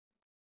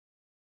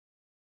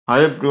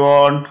Hi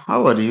everyone,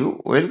 how are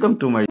you? Welcome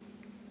to my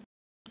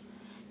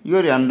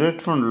your Android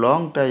phone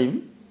long time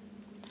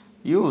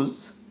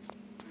use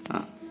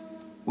uh,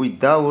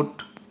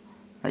 without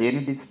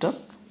any disturb.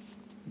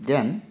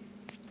 Then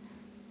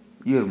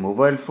your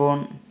mobile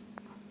phone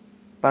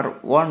per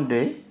one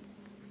day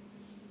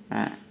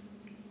uh,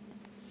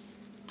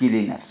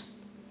 cleaner,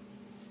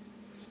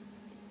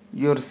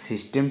 your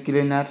system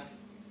cleaner,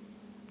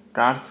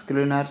 task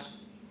cleaner,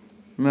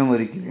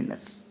 memory cleaner.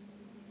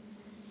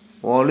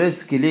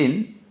 Always clean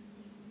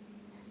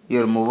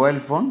your mobile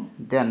phone.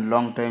 Then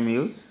long time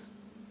use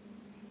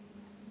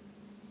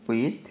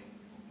with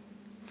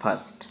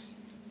first.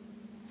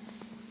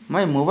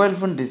 My mobile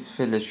phone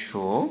display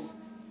show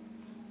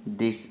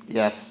this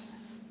app's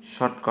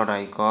shortcut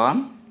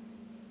icon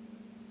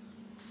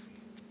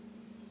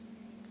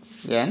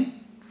and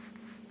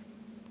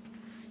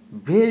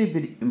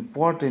very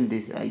important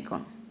this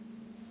icon,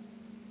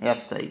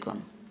 apps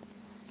icon,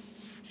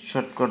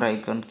 shortcut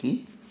icon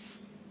key.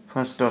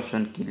 First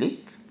option click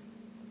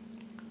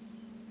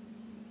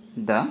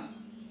the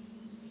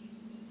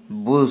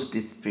boost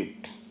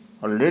speed,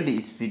 already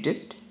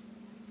speeded,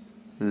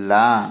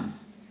 learn,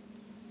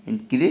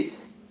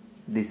 increase,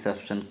 this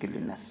option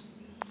cleaner.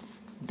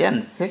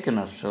 Then second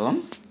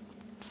option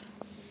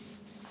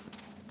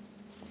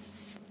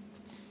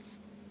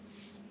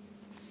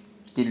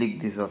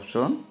click this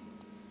option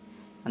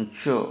and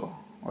show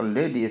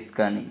already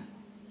scanning.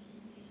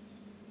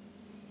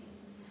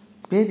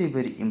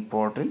 Very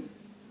important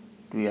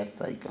to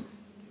apps icon.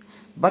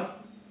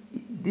 But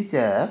this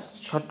app's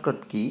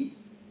shortcut key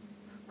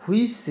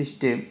which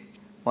system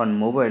on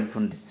mobile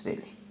phone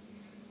display.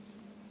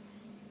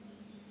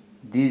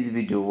 This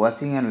video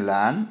watching and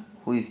learn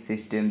which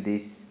system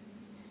this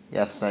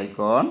apps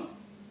icon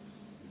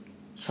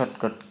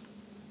shortcut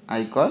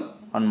icon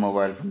on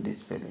mobile phone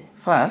display.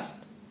 First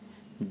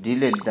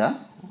delete the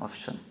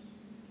option.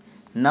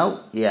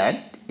 Now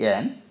add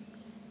an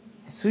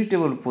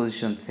suitable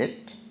position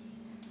set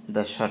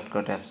the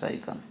shortcut apps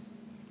icon.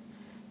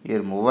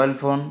 Your mobile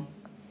phone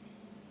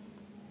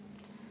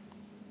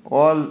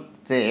all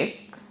check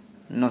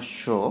no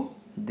show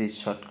this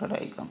shortcut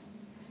icon.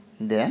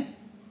 Then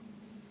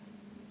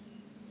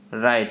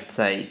right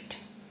side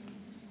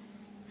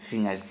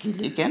finger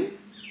click and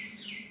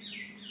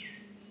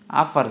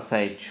upper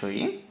side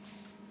showing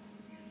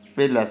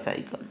plus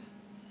icon.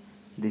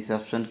 This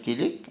option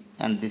click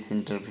and this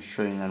interface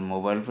showing on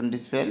mobile phone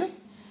display.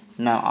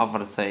 Now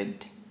upper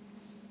side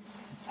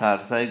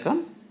search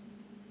icon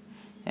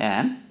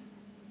and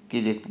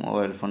click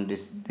mobile phone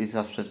this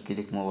option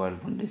click mobile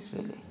phone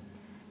display.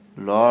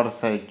 Lower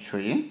side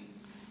showing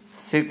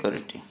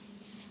security.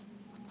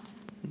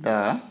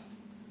 The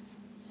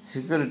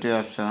security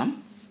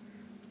option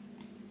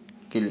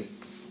click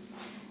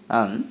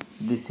and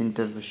this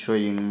interface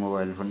showing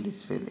mobile phone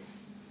display.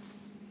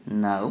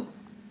 Now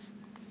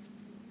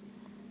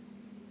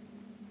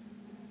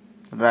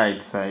right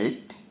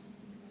side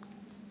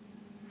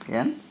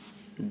and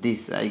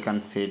this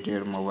icon set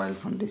your mobile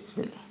phone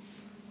display.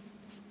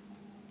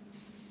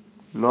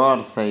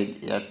 Lower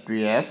side add to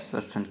apps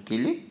option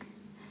click,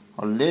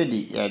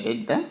 already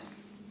added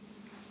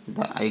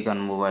the icon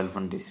mobile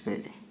phone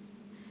display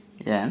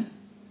and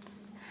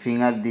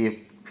finger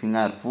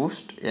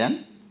pushed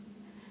and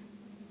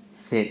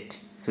set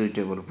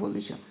suitable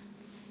position.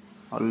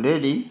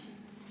 Already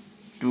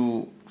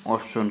two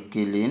option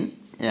clean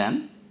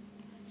and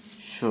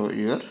show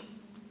your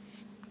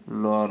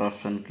lower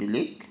option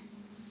click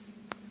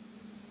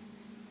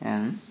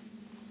and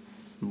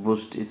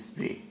boost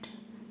speed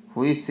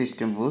which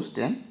system boost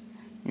and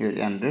your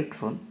Android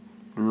phone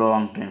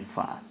long time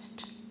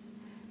fast.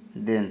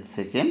 Then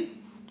second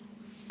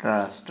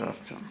trust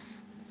option,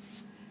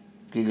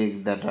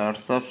 click the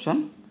trust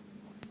option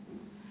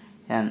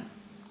and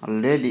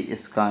already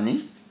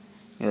scanning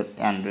your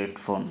Android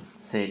phone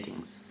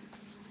settings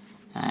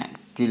and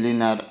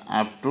cleaner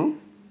up to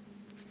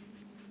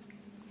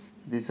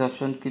this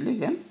option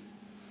click and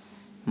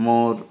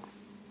more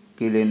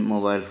clean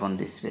mobile phone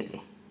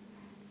display.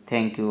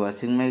 Thank you for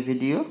watching my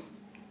video.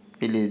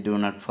 Please do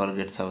not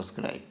forget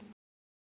subscribe.